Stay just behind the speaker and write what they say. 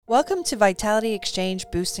Welcome to Vitality Exchange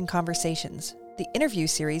Boost and Conversations, the interview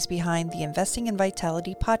series behind the Investing in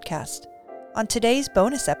Vitality podcast. On today's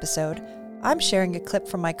bonus episode, I'm sharing a clip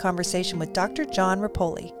from my conversation with Dr. Jon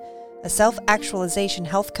Repole, a self-actualization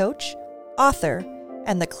health coach, author,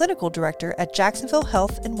 and the clinical director at Jacksonville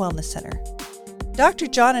Health and Wellness Center. Dr.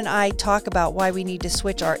 Jon and I talk about why we need to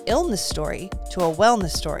switch our illness story to a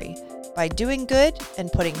wellness story by doing good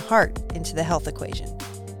and putting heart into the health equation.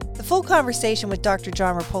 The full conversation with Dr.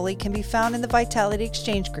 Jon Repole can be found in the Vitality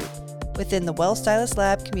Exchange group within the WellStylist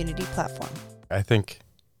Lab community platform. I think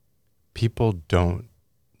people don't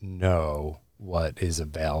know what is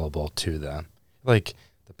available to them. Like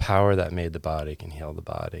the power that made the body can heal the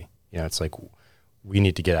body. You know, it's like we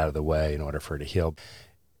need to get out of the way in order for it to heal.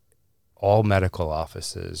 All medical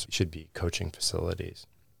offices should be coaching facilities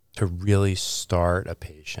to really start a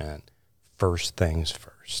patient first things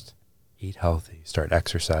first. Eat healthy, start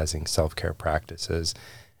exercising, self-care practices.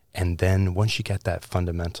 And then once you get that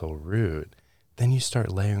fundamental root, then you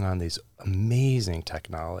start layering on these amazing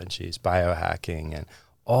technologies, biohacking and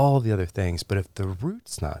all the other things. But if the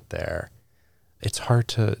root's not there, it's hard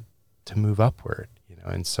to move upward, you know.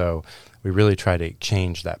 And so we really try to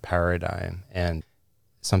change that paradigm. And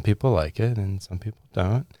some people like it and some people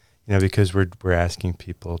don't, you know, because we're asking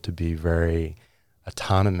people to be very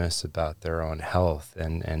autonomous about their own health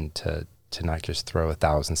and to not just throw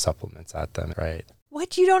 1,000 supplements at them, right?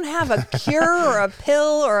 What, you don't have a cure or a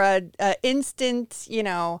pill or a instant,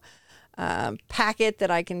 packet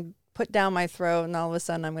that I can put down my throat and all of a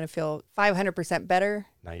sudden I'm going to feel 500% better?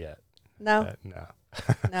 Not yet. No? No.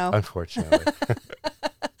 No? Unfortunately.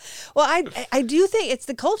 Well, I do think it's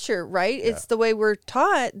the culture, right? Yeah. It's the way we're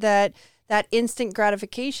taught that instant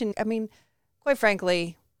gratification. I mean, quite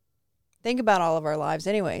frankly, think about all of our lives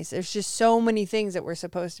anyways. There's just so many things that we're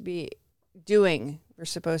supposed to be doing. We're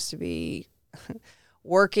supposed to be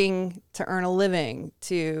working to earn a living,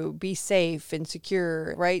 to be safe and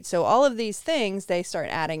secure, right? So all of these things, they start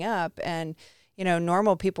adding up. And, you know,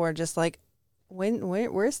 normal people are just like,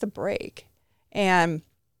 where's the break? And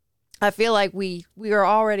I feel like we are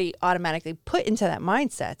already automatically put into that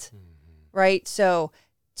mindset, right? So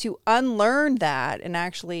to unlearn that and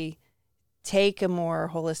actually take a more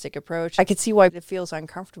holistic approach, I could see why it feels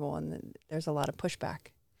uncomfortable and there's a lot of pushback.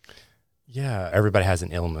 Yeah, everybody has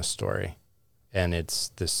an illness story. And it's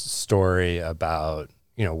this story about,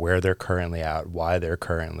 you know, where they're currently at, why they're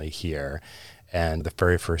currently here. And the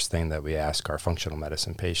very first thing that we ask our functional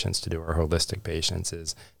medicine patients to do, our holistic patients,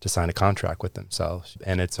 is to sign a contract with themselves.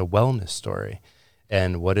 And it's a wellness story.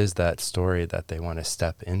 And what is that story that they want to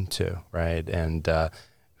step into, right? And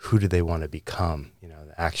who do they want to become, you know,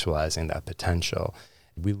 actualizing that potential.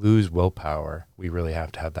 We lose willpower. We really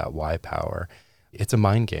have to have that why power. It's a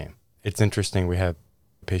mind game. It's interesting. We have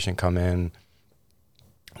a patient come in.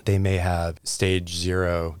 They may have stage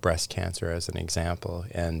 0 breast cancer as an example.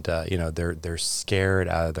 And, they're scared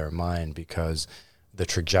out of their mind because the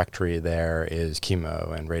trajectory there is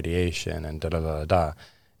chemo and radiation and da-da-da-da-da.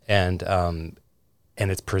 And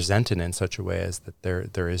it's presented in such a way as that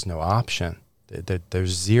there is no option.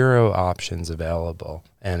 There's 0 options available.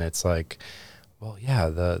 And it's like, well, yeah,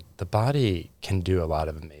 the body can do a lot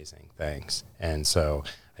of amazing things. And so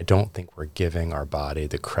I don't think we're giving our body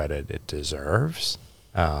the credit it deserves.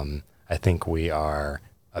 I think we are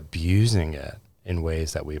abusing it in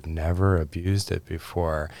ways that we've never abused it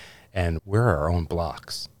before. And we're our own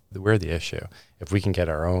blocks. We're the issue. If we can get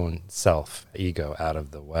our own ego out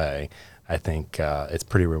of the way, I think it's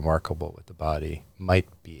pretty remarkable what the body might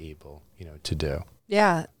be able, to do.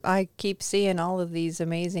 Yeah, I keep seeing all of these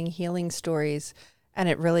amazing healing stories, and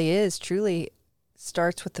it really truly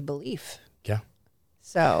starts with the belief. Yeah.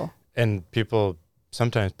 So. And people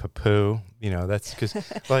sometimes poo-poo, that's because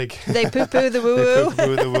like. They poo-poo the woo-woo. They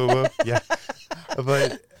poo-poo the woo-woo, yeah.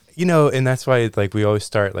 But, and that's why we always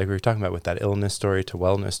start, like we were talking about with that illness story to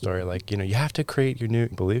wellness story, you have to create your new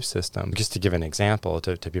belief system. Just to give an example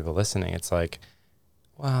to people listening, it's like,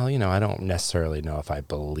 well, I don't necessarily know if I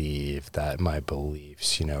believe that my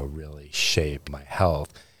beliefs, really shape my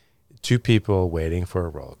health. 2 people waiting for a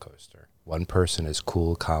roller coaster. One person is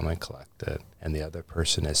cool, calm, and collected, and the other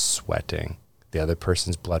person is sweating. The other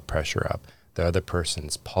person's blood pressure up. The other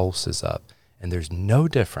person's pulse is up. And there's no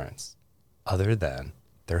difference other than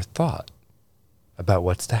their thought about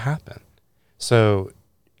what's to happen. So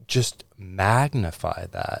just magnify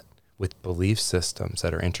that with belief systems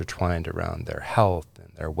that are intertwined around their health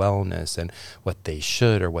and their wellness and what they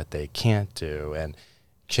should or what they can't do, and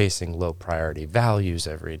chasing low priority values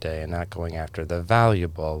every day and not going after the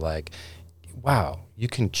valuable. Wow, you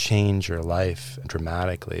can change your life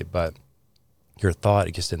dramatically, but your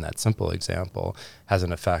thought, just in that simple example, has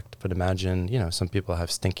an effect. But imagine, some people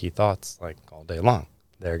have stinky thoughts like all day long.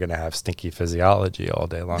 They're going to have stinky physiology all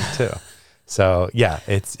day long too. So yeah,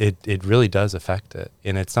 it really does affect it.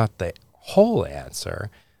 And it's not the whole answer,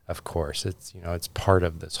 of course. It's, it's part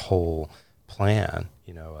of this whole plan,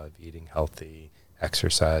 of eating healthy,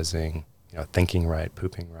 exercising, thinking right,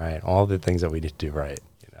 pooping right, all the things that we need to do right,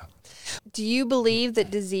 Do you believe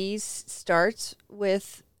that disease starts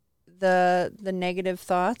with the negative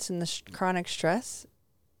thoughts and the chronic stress?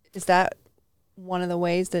 Is that one of the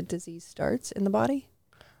ways that disease starts in the body?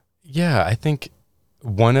 Yeah, I think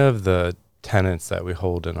one of the tenets that we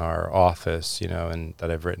hold in our office, and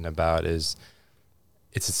that I've written about is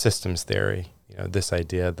it's a systems theory. This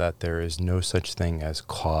idea that there is no such thing as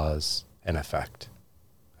cause and effect.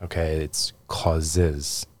 Okay, it's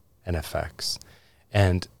causes and effects.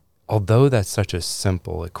 And although that's such a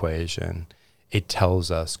simple equation, it tells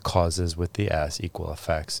us causes with the S equal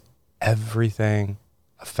effects. Everything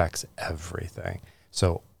affects everything.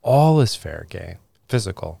 So all is fair game: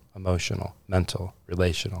 physical, emotional, mental,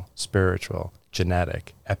 relational, spiritual,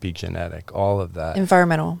 genetic, epigenetic, all of that.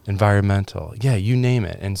 Environmental. Yeah, you name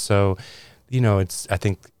it. And so, I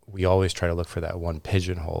think we always try to look for that one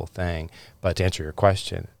pigeonhole thing. But to answer your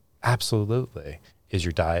question, absolutely. Is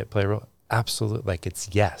your diet play a role? Absolutely. Like, it's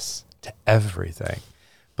yes to everything.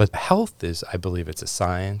 But health is, I believe it's a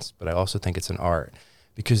science, but I also think it's an art,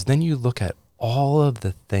 because then you look at all of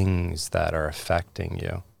the things that are affecting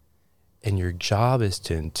you, and your job is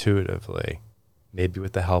to intuitively, maybe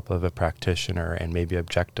with the help of a practitioner and maybe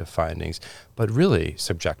objective findings, but really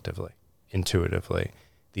subjectively, intuitively.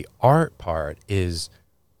 The art part is,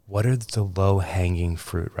 what are the low-hanging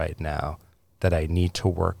fruit right now that I need to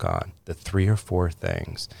work on? The 3 or 4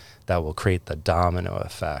 things that will create the domino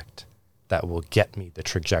effect that will get me the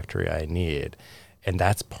trajectory I need. And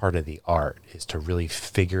that's part of the art, is to really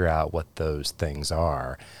figure out what those things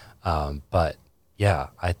are. But yeah,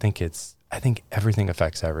 I think everything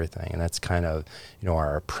affects everything. And that's kind of,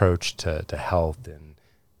 our approach to health, and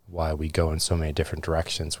why we go in so many different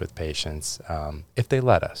directions with patients. If they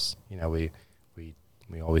let us,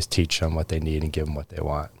 we always teach them what they need and give them what they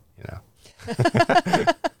want,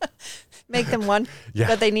 Make them want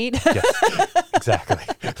what they need. Yes, exactly.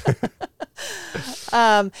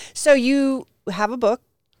 So you have a book.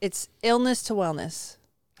 It's Illness to Wellness.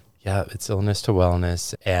 Yeah, it's Illness to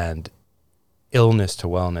Wellness. And Illness to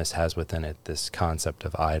Wellness has within it this concept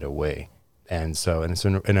of I to we. And it's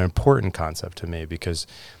an important concept to me, because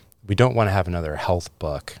we don't want to have another health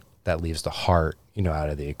book that leaves the heart, out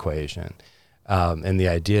of the equation. And the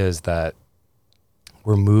idea is that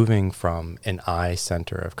we're moving from an I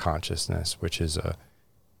center of consciousness, which is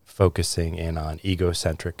focusing in on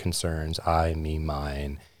egocentric concerns, I, me,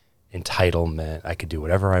 mine, entitlement. I could do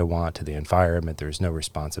whatever I want to the environment. There's no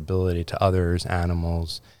responsibility to others,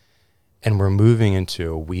 animals. And we're moving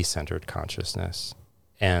into a we-centered consciousness.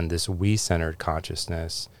 And this we-centered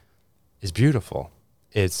consciousness is beautiful.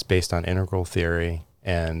 It's based on integral theory,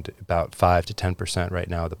 and about 5 to 10% right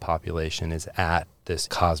now of the population is at this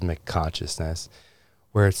cosmic consciousness,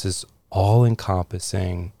 where it's this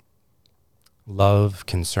all-encompassing love,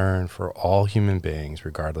 concern for all human beings,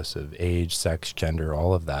 regardless of age, sex, gender,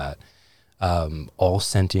 all of that. All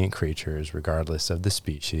sentient creatures, regardless of the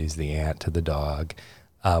species, the ant to the dog,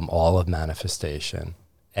 all of manifestation.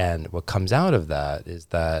 And what comes out of that is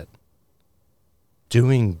that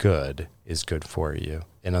doing good is good for you.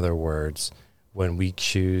 In other words, when we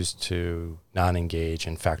choose to not engage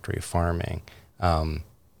in factory farming,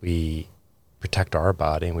 we protect our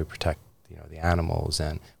body and we protect the animals.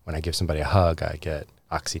 And when I give somebody a hug, I get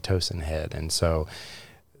oxytocin hit. And so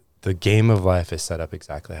the game of life is set up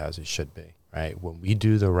exactly as it should be, right? When we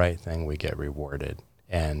do the right thing, we get rewarded,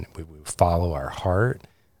 and we follow our heart.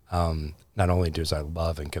 Not only does our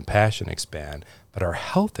love and compassion expand, but our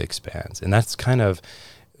health expands. And that's kind of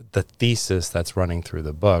the thesis that's running through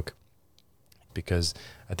the book, because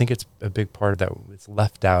I think it's a big part of that. It's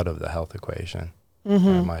left out of the health equation,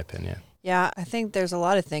 in my opinion. Yeah, I think there's a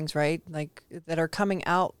lot of things, right, like that are coming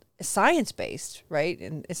out science-based, right?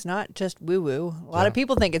 And it's not just woo-woo. A lot of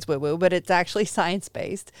people think it's woo-woo, but it's actually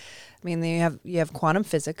science-based. I mean, you have quantum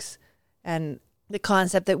physics and the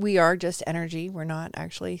concept that we are just energy. We're not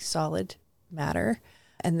actually solid matter,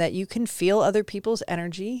 and that you can feel other people's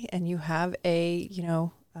energy, and you have a,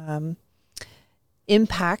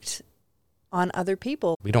 impact on other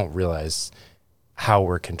people. We don't realize how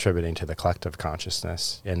we're contributing to the collective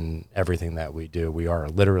consciousness in everything that we do. We are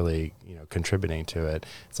literally, contributing to it.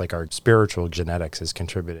 It's like our spiritual genetics has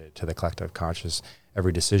contributed to the collective conscious.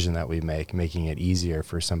 Every decision that we make, making it easier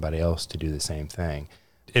for somebody else to do the same thing.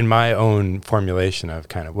 In my own formulation of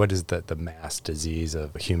kind of what is the mass disease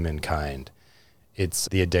of humankind, it's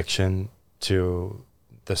the addiction to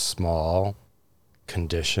the small,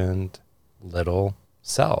 conditioned, little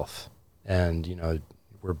self. And, you know,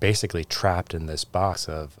 we're basically trapped in this box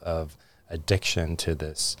of addiction to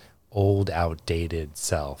this old, outdated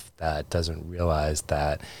self that doesn't realize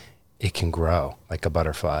that it can grow like a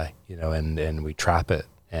butterfly, you know, and we trap it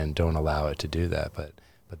and don't allow it to do that. But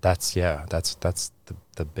that's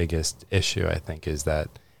the biggest issue, I think, is that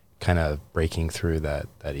kind of breaking through that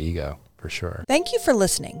ego, for sure. Thank you for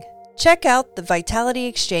listening. Check out the Vitality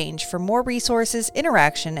Exchange for more resources,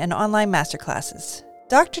 interaction, and online masterclasses.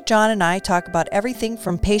 Dr. Jon and I talk about everything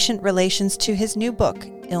from patient relations to his new book,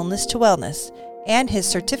 Illness to Wellness, and his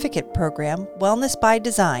certificate program, Wellness by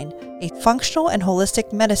Design, a functional and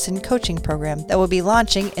holistic medicine coaching program that will be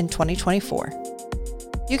launching in 2024.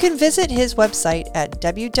 You can visit his website at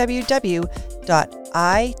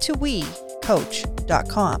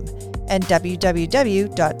www.i2wecoach.com and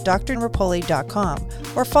www.drrepole.com,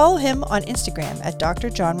 or follow him on Instagram at Dr.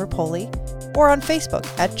 Jon Repole or on Facebook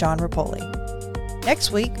at Jon Repole.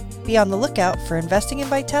 Next week, be on the lookout for Investing in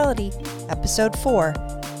Vitality, Episode 4,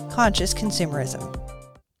 Conscious Consumerism.